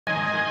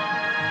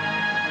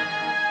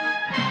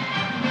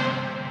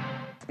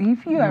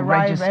if you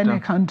arrive in any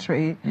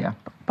country,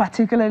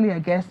 particularly, I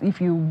guess, if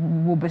you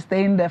will be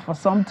staying there for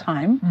some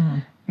time,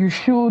 you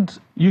should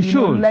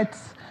let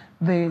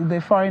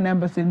the foreign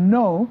embassy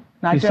know,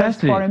 Nigeria's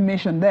foreign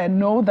mission there,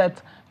 know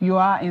that you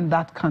are in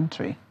that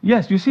country.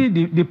 Yes, you see,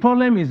 the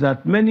problem is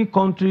that many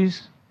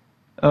countries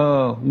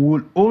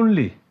will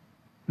only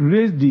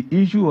raise the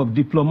issue of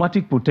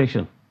diplomatic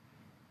protection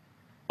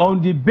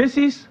on the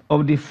basis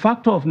of the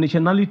factor of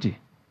nationality.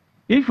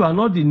 If you are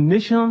not the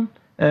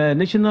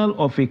national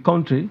of a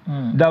country,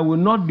 there will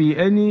not be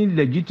any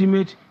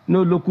legitimate,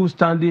 no local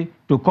standing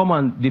to come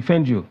and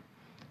defend you.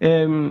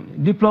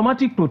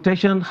 Diplomatic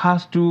protection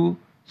has two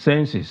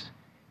senses,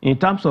 in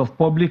terms of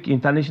public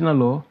international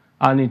law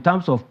and in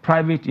terms of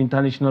private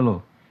international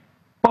law.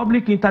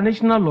 Public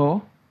international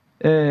law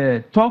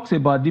talks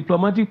about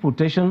diplomatic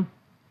protection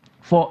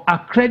for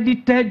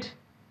accredited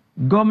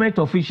government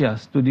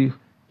officials to the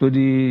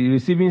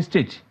receiving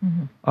state.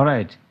 All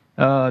right,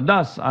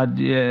 that's at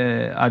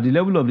the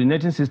level of the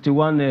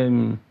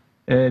 1961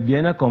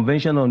 Vienna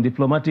Convention on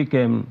Diplomatic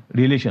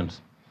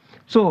Relations.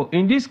 So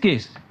in this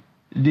case,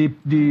 the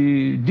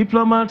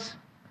diplomats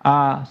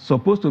are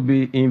supposed to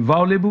be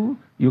inviolable.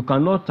 You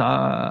cannot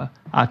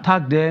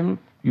attack them.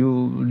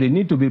 They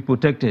need to be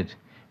protected.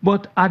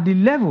 But at the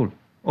level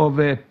of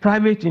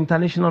private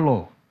international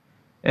law,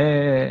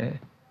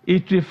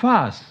 it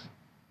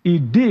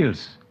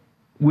deals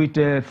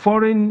with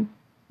foreign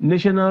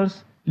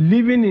nationals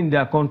living in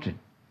their country.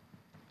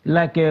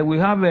 Like we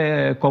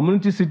have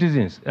community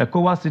citizens,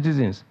 ECOWAS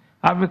citizens,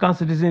 African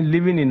citizens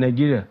living in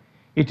Nigeria.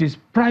 It is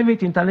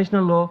private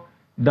international law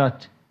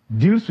that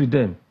deals with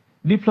them.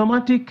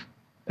 Diplomatic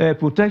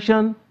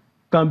protection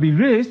can be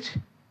raised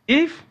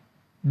if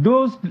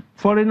those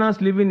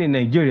foreigners living in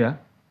Nigeria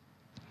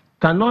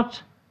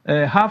cannot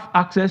have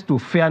access to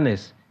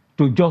fairness,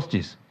 to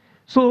justice.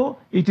 So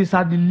it is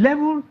at the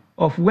level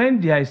of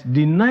when there is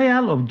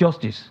denial of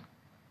justice,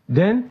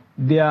 then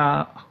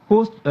their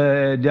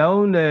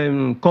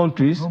own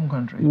countries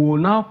will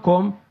now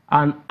come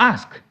and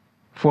ask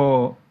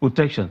for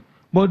protection.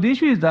 But the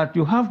issue is that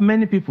you have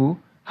many people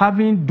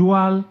having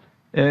dual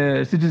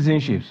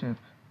citizenship.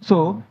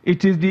 So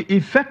it is the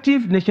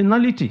effective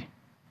nationality,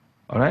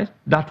 all right,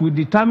 that will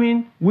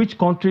determine which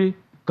country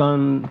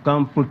can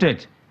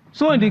protect.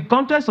 So in the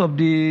context of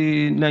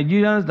the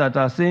Nigerians that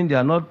are saying they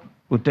are not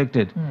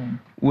protected,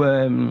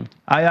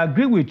 I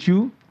agree with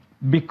you,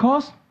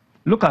 because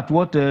look at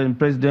what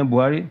President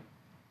Buhari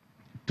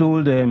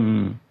told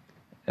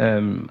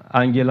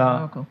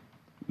Angela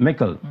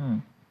Merkel,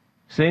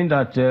 saying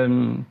that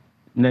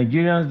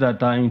Nigerians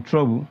that are in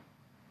trouble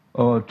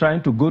or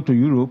trying to go to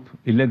Europe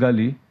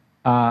illegally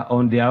are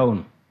on their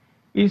own.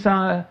 It's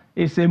a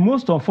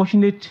most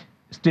unfortunate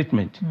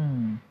statement.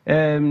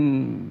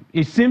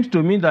 It seems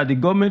to me that the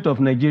government of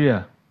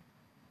Nigeria,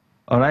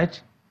 all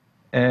right,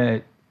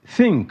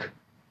 think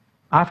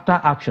after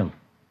action.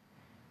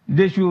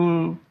 They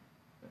should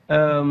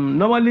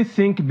normally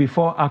think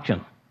before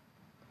action.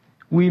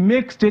 We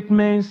make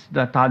statements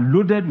that are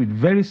loaded with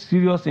very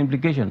serious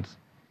implications.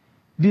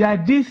 The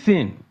ideal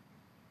thing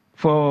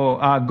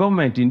for our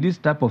government in this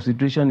type of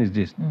situation is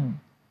this.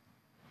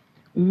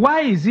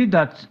 Why is it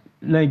that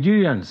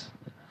Nigerians,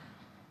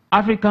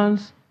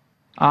 Africans,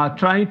 are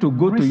trying to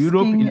go to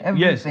Europe? Everything.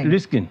 Yes,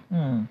 risking.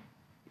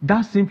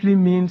 That simply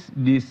means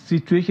the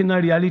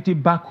situational reality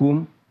back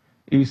home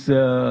is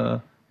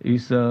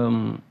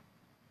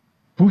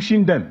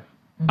pushing them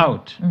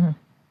out.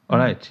 All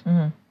right.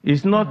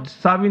 It's not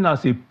serving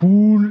as a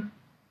pool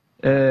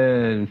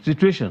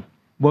situation,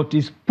 but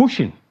it's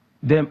pushing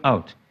them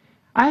out.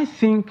 I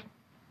think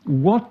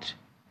what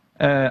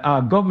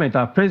our government,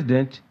 our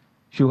president,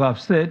 should have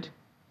said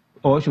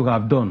or should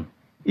have done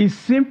is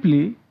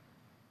simply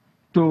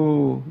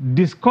to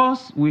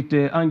discuss with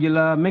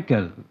Angela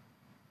Merkel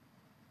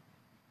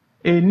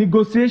a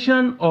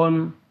negotiation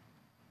on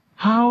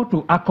how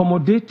to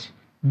accommodate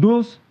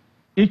those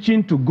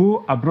itching to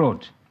go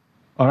abroad.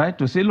 All right,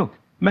 to say, look,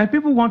 my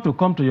people want to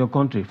come to your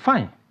country,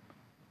 fine.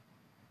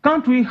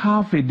 Can't we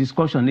have a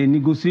discussion, a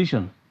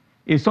negotiation,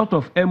 a sort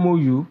of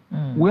MOU,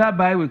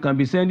 whereby we can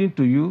be sending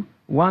to you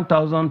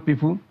 1,000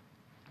 people,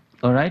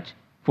 all right,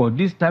 for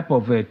this type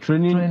of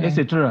training,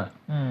 etc.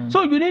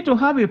 So you need to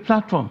have a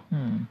platform.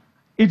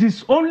 It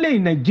is only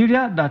in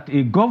Nigeria that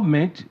a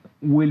government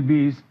will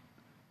be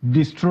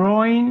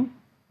destroying,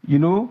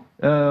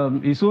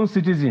 its own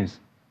citizens,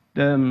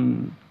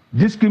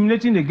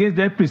 discriminating against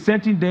them,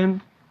 presenting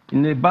them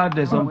in a bad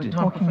something. We're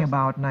talking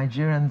about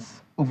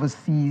Nigerians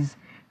overseas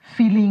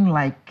feeling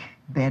like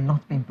they're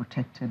not being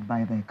protected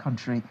by their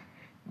country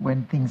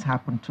when things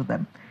happen to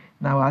them.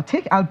 Now, I'll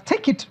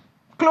take it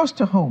close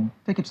to home,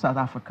 take it to South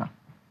Africa.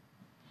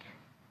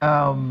 There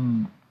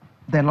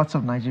are lots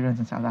of Nigerians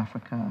in South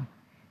Africa.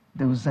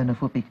 Those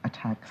xenophobic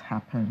attacks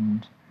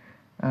happened.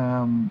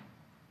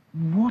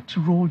 What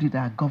role did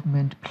our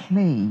government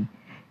play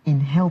in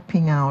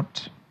helping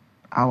out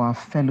our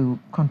fellow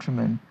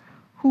countrymen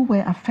who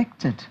were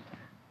affected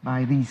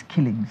by these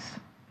killings?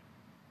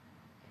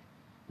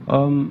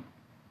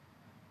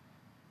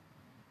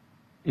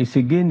 It's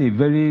again a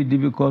very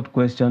difficult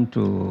question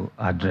to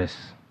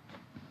address.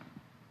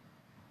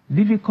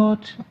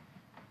 Difficult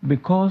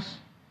because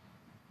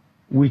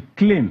we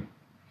claim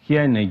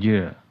here in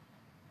Nigeria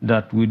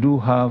that we do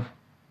have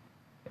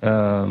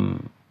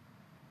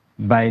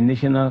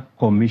binational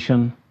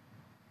commission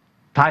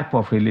type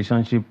of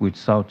relationship with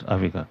South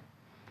Africa.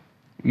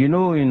 You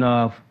know, in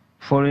our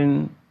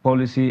foreign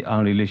policy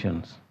and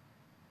relations,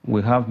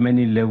 we have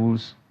many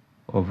levels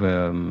of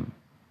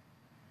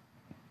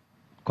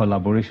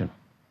collaboration.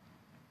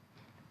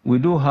 We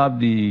do have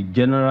the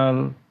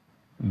general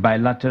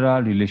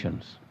bilateral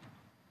relations.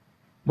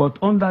 But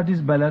under these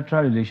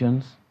bilateral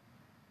relations,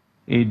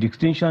 a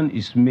distinction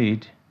is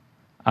made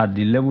at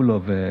the level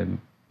of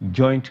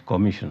joint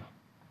commission.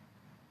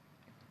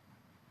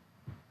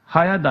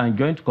 Higher than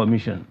joint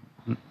commission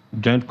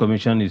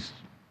is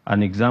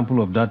an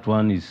example of that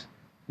one is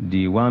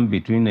the one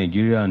between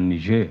Nigeria and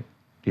Niger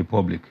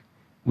Republic,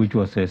 which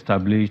was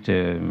established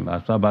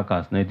as far back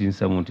as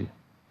 1970.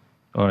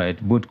 All right,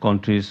 both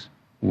countries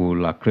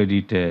will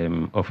accredit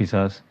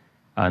officers,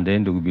 and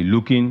then they will be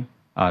looking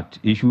at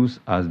issues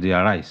as they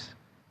arise.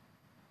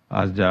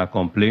 As there are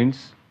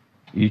complaints,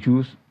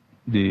 issues,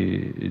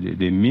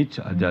 they meet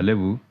at their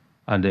level,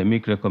 and they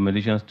make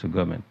recommendations to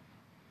government.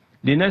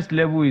 The next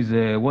level is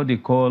what they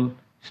call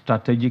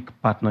strategic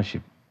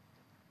partnership.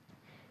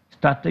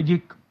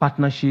 Strategic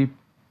partnership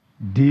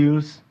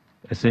deals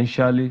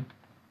essentially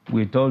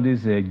with all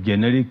these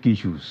generic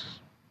issues,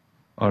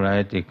 all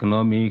right,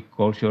 economic,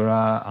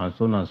 cultural, and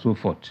so on and so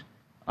forth,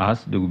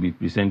 as they will be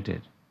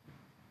presented.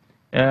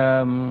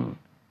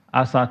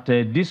 As at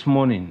this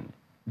morning,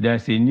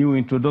 there's a new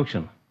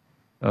introduction.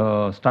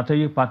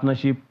 Strategic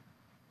partnership,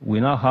 we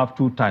now have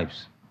two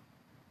types.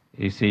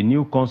 It's a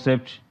new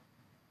concept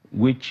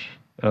which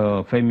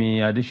Femi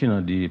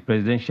Adesina, the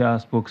presidential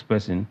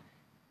spokesperson,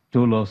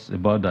 told us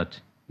about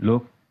that.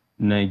 Look,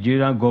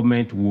 Nigerian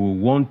government will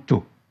want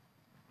to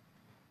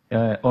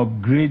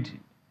upgrade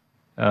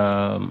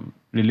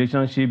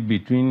relationship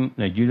between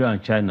Nigeria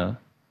and China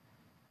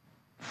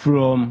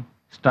from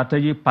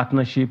strategic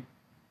partnership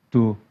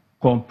to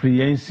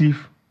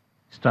comprehensive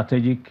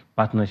strategic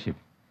partnership.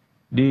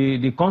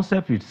 The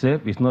concept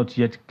itself is not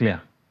yet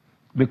clear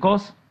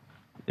because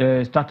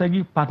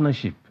strategic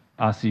partnership,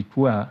 as it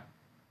were,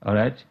 all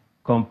right,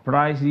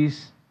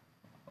 comprises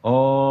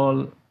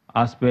all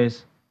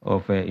aspects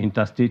of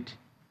interstate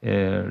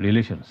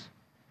relations.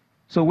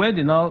 So when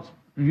they now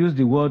use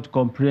the word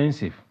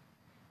comprehensive,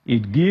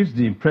 it gives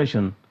the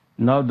impression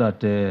now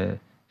that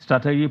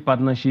strategic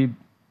partnership,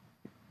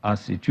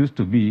 as it used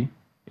to be,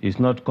 is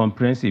not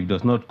comprehensive,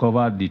 does not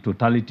cover the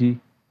totality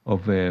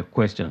of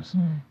questions.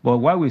 But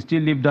while we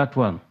still leave that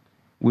one,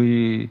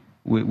 we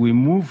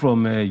move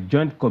from a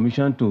joint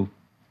commission to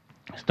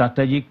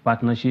strategic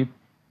partnership,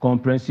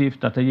 comprehensive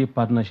strategic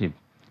partnership.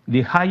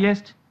 The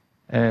highest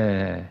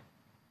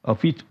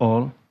of it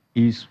all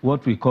is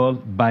what we call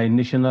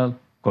binational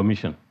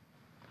commission.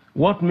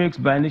 What makes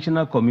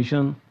binational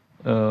commission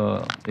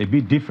a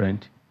bit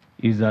different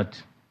is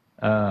that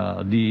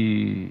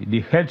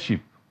the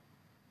headship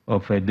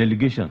of a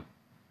delegation,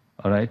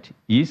 all right,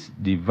 is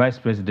the vice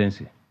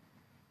presidency,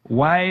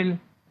 while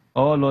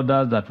all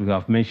others that we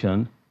have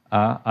mentioned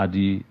are at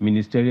the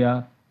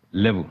ministerial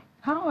level.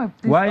 How have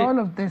all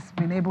of this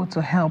been able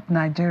to help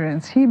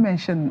Nigerians? He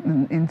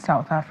mentioned in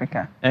South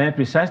Africa.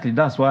 Precisely,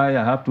 that's why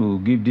I have to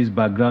give this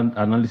background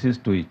analysis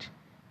to it.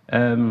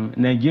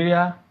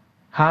 Nigeria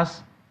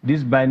has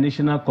this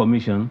binational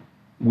commission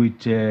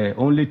with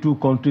only two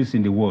countries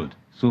in the world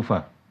so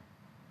far.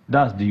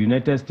 That's the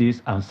United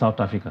States and South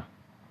Africa.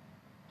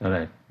 All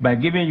right. By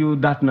giving you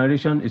that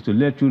narration is to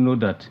let you know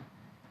that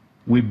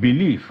we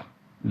believe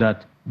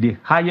that the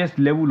highest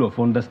level of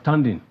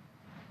understanding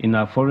in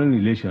our foreign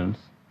relations,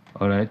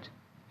 all right,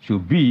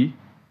 should be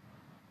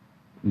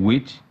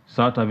with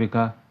South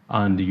Africa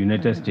and the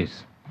United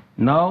States.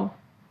 Now,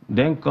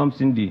 then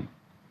comes in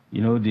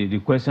the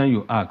question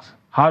you ask: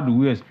 how do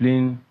we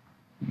explain,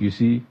 you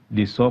see,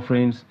 the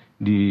sufferings,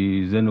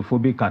 the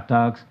xenophobic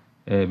attacks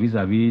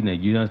vis-a-vis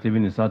Nigerians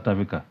living in South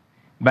Africa?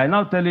 By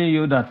now telling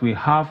you that we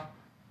have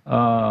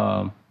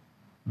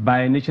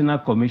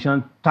binational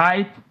commission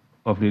type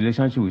of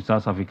relationship with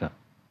South Africa.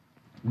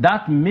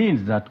 That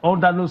means that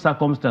under no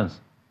circumstance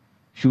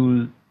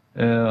should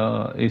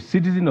a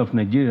citizen of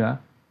Nigeria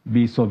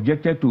be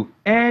subjected to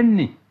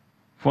any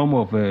form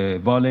of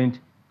violent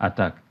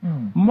attack.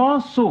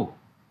 More so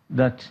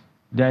that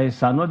there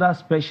is another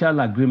special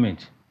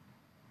agreement.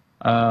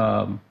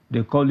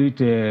 They call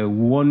it a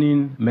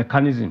warning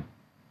mechanism,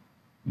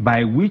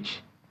 by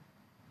which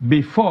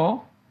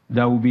before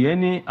there will be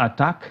any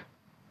attack,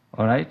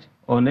 all right,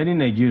 on any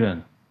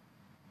Nigerian,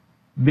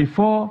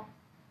 before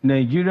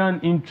Nigerian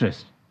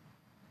interest,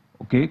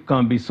 okay,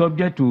 can be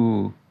subject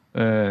to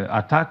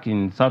attack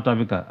in South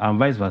Africa and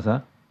vice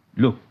versa,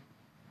 look,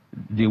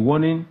 the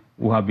warning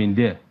will have been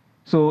there.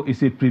 So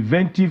it's a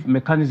preventive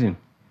mechanism.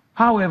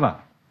 However,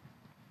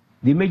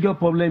 the major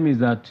problem is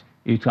that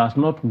it has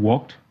not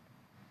worked.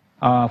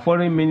 Our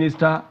foreign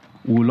minister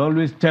will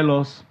always tell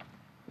us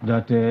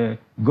that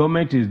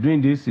government is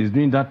doing this, is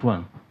doing that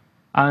one.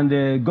 And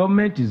the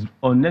government is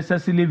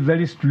unnecessarily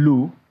very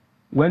slow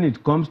when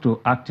it comes to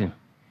acting.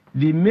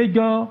 The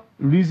major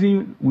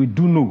reason we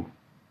do know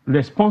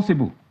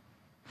responsible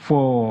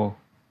for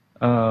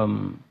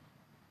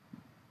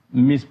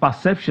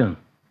misperception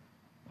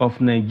of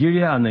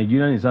Nigeria and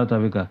Nigerians in South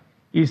Africa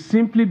is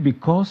simply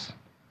because,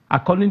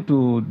 according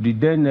to the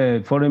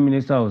then foreign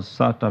minister of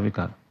South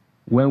Africa,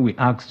 when we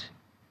asked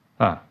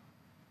her,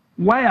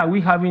 why are we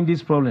having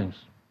these problems?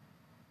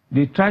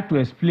 They tried to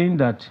explain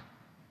that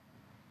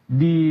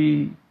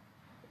the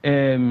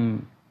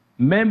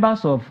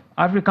members of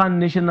African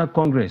National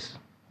Congress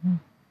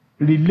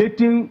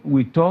relating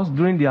with us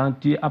during the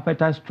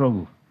anti-apartheid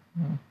struggle,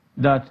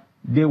 that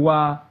they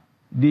were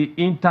the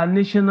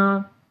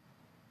international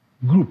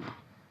group.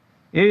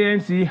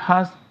 ANC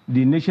has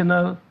the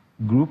national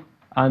group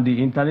and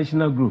the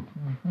international group.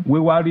 We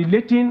were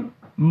relating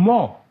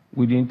more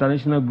with the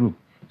international group.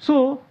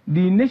 So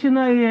the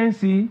national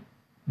ANC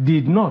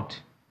did not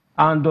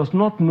and does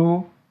not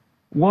know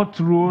what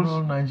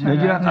roles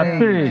Nigeria had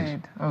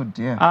played. Oh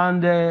dear.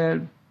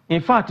 And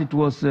in fact, it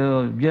was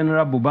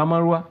General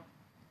Buhari,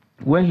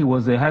 when he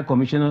was the High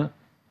Commissioner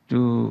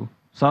to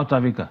South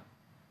Africa,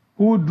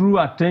 who drew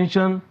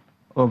attention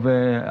of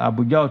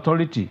Abuja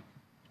Authority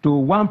to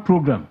one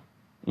program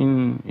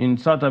in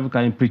South Africa,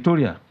 in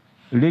Pretoria,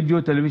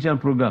 radio television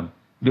program.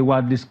 They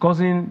were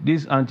discussing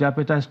this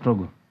anti-apartheid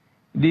struggle.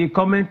 The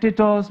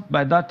commentators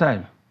by that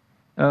time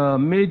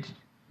made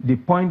the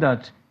point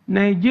that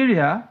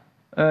Nigeria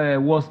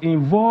was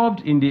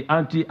involved in the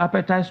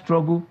anti-apartheid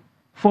struggle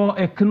for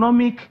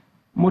economic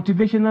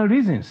motivational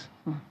reasons.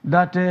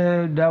 That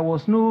there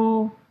was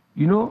no,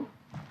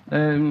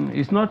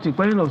 it's not a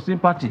question of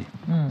sympathy.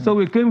 So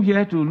we came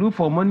here to look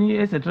for money,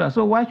 etc.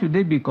 So why should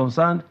they be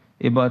concerned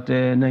about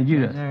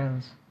Nigeria?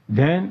 Nigerians.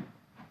 Then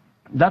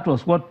that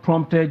was what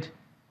prompted,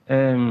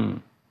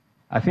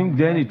 I think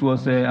then it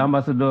was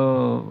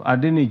Ambassador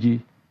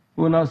Adeniji,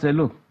 who now said,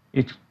 look,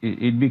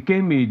 it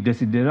became a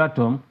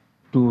desideratum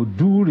to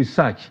do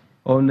research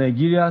on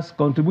Nigeria's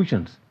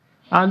contributions.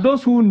 And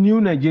those who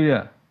knew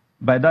Nigeria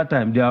by that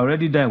time, they are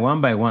already dying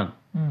one by one.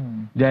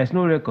 There is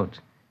no record.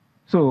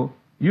 So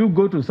you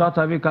go to South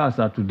Africa as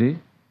of today,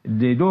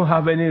 they don't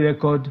have any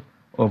record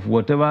of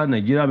whatever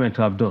Nigeria might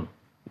have done.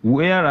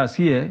 Whereas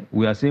here,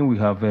 we are saying we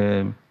have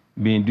been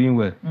doing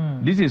well.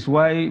 This is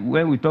why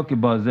when we talk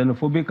about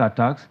xenophobic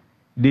attacks,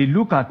 they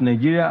look at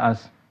Nigeria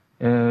as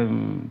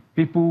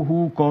people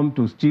who come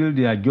to steal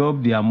their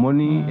job, their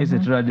money,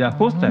 etc. They are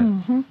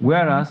hostile,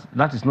 whereas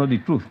that is not the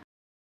truth.